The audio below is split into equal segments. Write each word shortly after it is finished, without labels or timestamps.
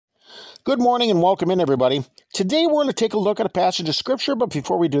Good morning and welcome in, everybody. Today we're going to take a look at a passage of Scripture, but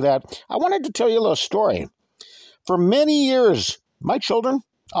before we do that, I wanted to tell you a little story. For many years, my children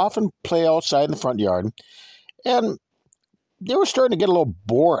often play outside in the front yard, and they were starting to get a little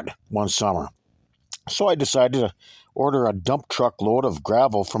bored one summer. So I decided to order a dump truck load of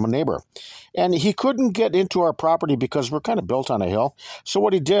gravel from a neighbor. And he couldn't get into our property because we're kind of built on a hill. So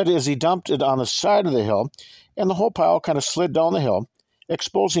what he did is he dumped it on the side of the hill, and the whole pile kind of slid down the hill,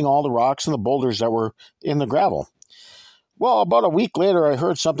 exposing all the rocks and the boulders that were in the gravel. Well, about a week later, I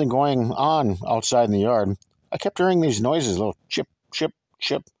heard something going on outside in the yard. I kept hearing these noises, little chip, chip,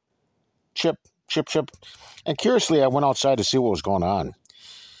 chip, chip, chip, chip. And curiously, I went outside to see what was going on.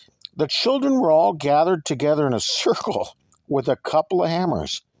 The children were all gathered together in a circle with a couple of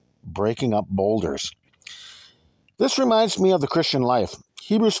hammers, breaking up boulders. This reminds me of the Christian life.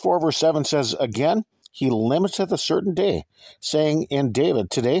 Hebrews 4 verse 7 says, "Again, he limiteth a certain day, saying in David,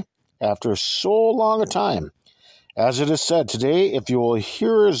 today, after so long a time, as it is said, today, if you will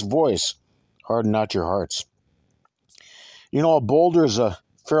hear his voice, harden not your hearts." You know, a boulder is a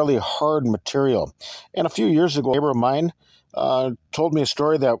fairly hard material. And a few years ago, a neighbor of mine told me a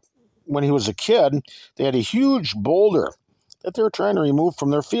story that when he was a kid, they had a huge boulder that they were trying to remove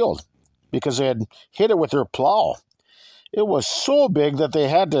from their field because they had hit it with their plow. It was so big that they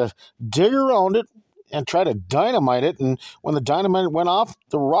had to dig around it and try to dynamite it. And when the dynamite went off,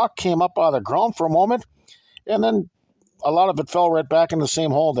 the rock came up out of the ground for a moment, and then a lot of it fell right back in the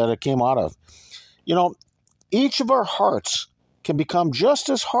same hole that it came out of. You know, each of our hearts can become just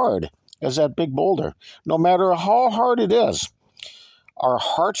as hard as that big boulder, no matter how hard it is. Our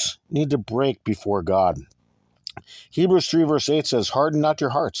hearts need to break before God. Hebrews 3 verse 8 says, "Harden not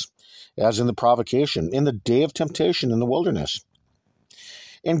your hearts, as in the provocation, in the day of temptation in the wilderness."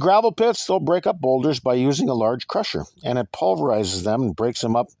 In gravel pits, they'll break up boulders by using a large crusher, and it pulverizes them and breaks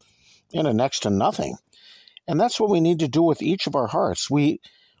them up into next to nothing. And that's what we need to do with each of our hearts. We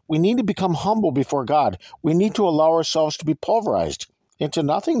need to become humble before God. We need to allow ourselves to be pulverized into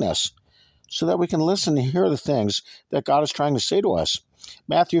nothingness so that we can listen and hear the things that God is trying to say to us.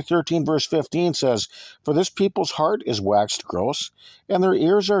 Matthew 13 verse 15 says, "For this people's heart is waxed gross, and their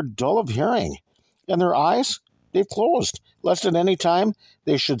ears are dull of hearing, and their eyes they've closed, lest at any time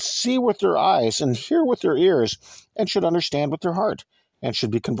they should see with their eyes and hear with their ears, and should understand with their heart, and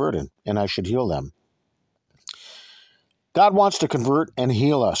should be converted, and I should heal them." God wants to convert and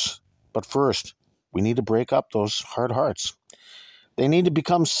heal us, but first, we need to break up those hard hearts. They need to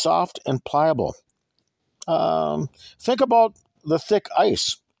become soft and pliable. Think about the thick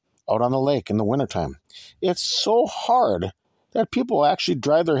ice out on the lake in the wintertime. It's so hard that people actually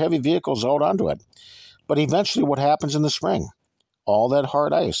drive their heavy vehicles out onto it. But eventually what happens in the spring? All that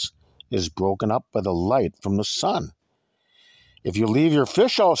hard ice is broken up by the light from the sun. If you leave your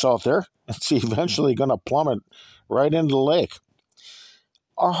fish house out there, it's eventually going to plummet right into the lake.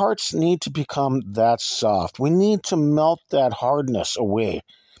 Our hearts need to become that soft. We need to melt that hardness away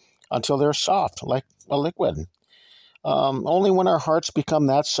until they're soft, like a liquid. Only when our hearts become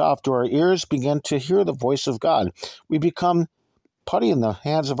that soft do our ears begin to hear the voice of God. We become putty in the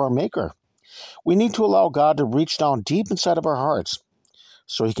hands of our Maker. We need to allow God to reach down deep inside of our hearts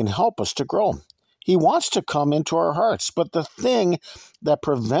so he can help us to grow. He wants to come into our hearts, but the thing that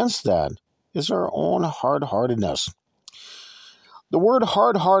prevents that is our own hard-heartedness. The word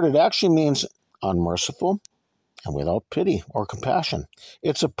hard-hearted actually means unmerciful and without pity or compassion.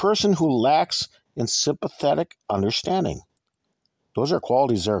 It's a person who lacks in sympathetic understanding. Those are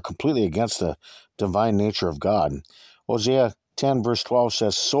qualities that are completely against the divine nature of God. Hosea 10 verse 12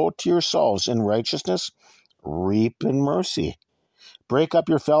 says, "Sow to yourselves in righteousness, reap in mercy. Break up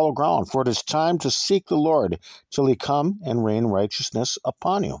your fallow ground, for it is time to seek the Lord till he come and rain righteousness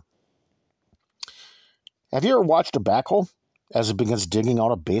upon you." Have you ever watched a backhoe as it begins digging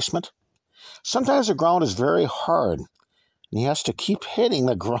out a basement? Sometimes the ground is very hard, and he has to keep hitting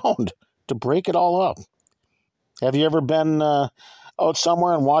the ground to break it all up. Have you ever been out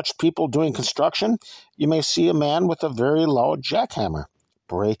somewhere and watched people doing construction? You may see a man with a very loud jackhammer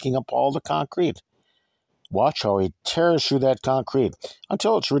breaking up all the concrete. Watch how he tears through that concrete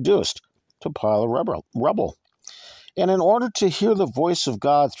until it's reduced to a pile of rubble. And in order to hear the voice of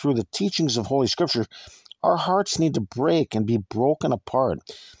God through the teachings of Holy Scripture, our hearts need to break and be broken apart,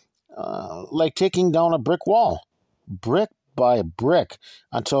 like taking down a brick wall, brick by brick,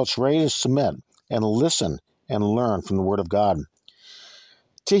 until it's ready to submit and listen and learn from the Word of God.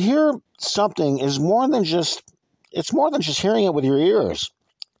 To hear something is more than just hearing it with your ears.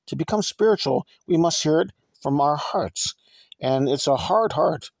 To become spiritual, we must hear it from our hearts. And it's a hard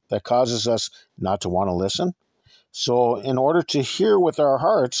heart that causes us not to want to listen. So in order to hear with our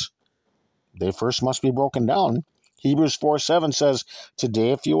hearts, they first must be broken down. Hebrews 4:7 says,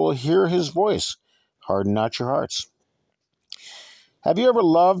 "Today if you will hear his voice, harden not your hearts." Have you ever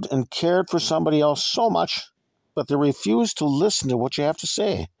loved and cared for somebody else so much, but they refuse to listen to what you have to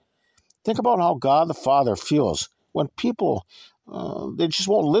say? Think about how God the Father feels when people, they just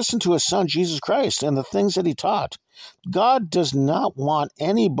won't listen to his son, Jesus Christ, and the things that he taught. God does not want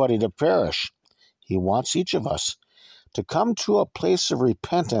anybody to perish. He wants each of us to come to a place of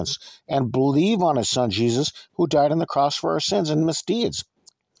repentance and believe on his son, Jesus, who died on the cross for our sins and misdeeds.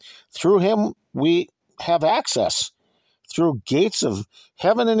 Through him, we have access through gates of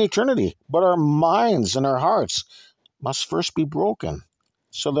heaven and eternity, but our minds and our hearts must first be broken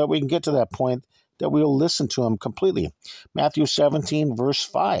so that we can get to that point that we'll listen to him completely. Matthew chapter 17, verse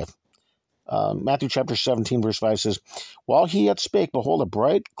 5 says, "While he yet spake, behold, a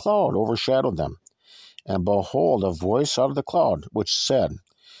bright cloud overshadowed them. And behold, a voice out of the cloud, which said,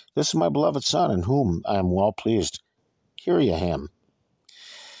 This is my beloved Son, in whom I am well pleased. Hear ye him."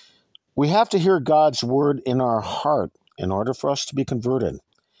 We have to hear God's word in our heart in order for us to be converted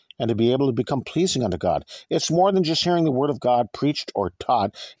and to be able to become pleasing unto God. It's more than just hearing the word of God preached or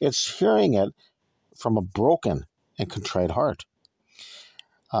taught. It's hearing it from a broken and contrite heart.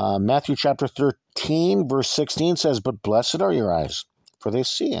 Matthew chapter 13, verse 16 says, "But blessed are your eyes, for they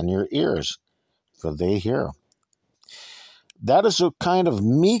see, and your ears, for they hear." That is a kind of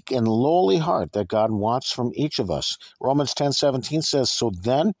meek and lowly heart that God wants from each of us. Romans 10:17 says, "So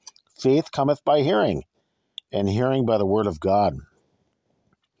then faith cometh by hearing, and hearing by the word of God."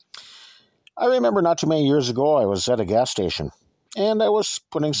 I remember not too many years ago, I was at a gas station, and I was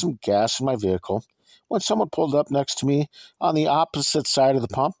putting some gas in my vehicle when someone pulled up next to me on the opposite side of the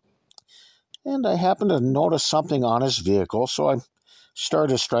pump, and I happened to notice something on his vehicle, so I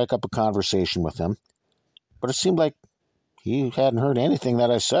started to strike up a conversation with him, but it seemed like he hadn't heard anything that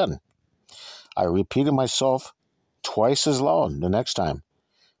I said. I repeated myself twice as loud the next time,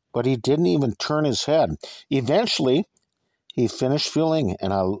 but he didn't even turn his head. Eventually, he finished fueling,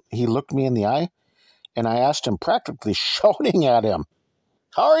 and he looked me in the eye, and I asked him, practically shouting at him,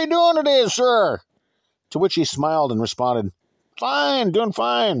 "How are you doing today, sir?" To which he smiled and responded, "Fine, doing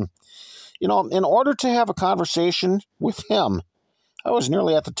fine." You know, in order to have a conversation with him, I was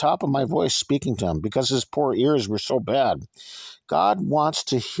nearly at the top of my voice speaking to him because his poor ears were so bad. God wants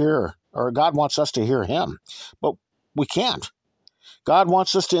us to hear him, but we can't. God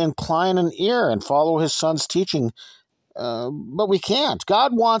wants us to incline an ear and follow his son's teaching, but we can't.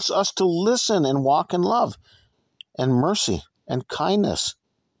 God wants us to listen and walk in love and mercy and kindness,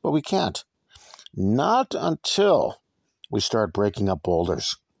 but we can't. Not until we start breaking up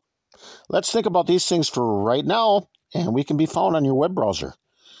boulders. Let's think about these things for right now, and we can be found on your web browser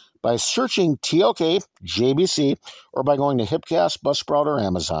by searching TLK JBC, or by going to Hipcast, Buzzsprout, or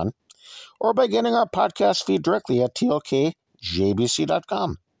Amazon, or by getting our podcast feed directly at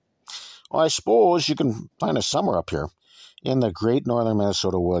tlkjbc.com. Well, I suppose you can find us somewhere up here in the great northern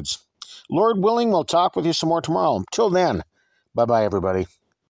Minnesota woods. Lord willing, we'll talk with you some more tomorrow. Till then, bye-bye, everybody.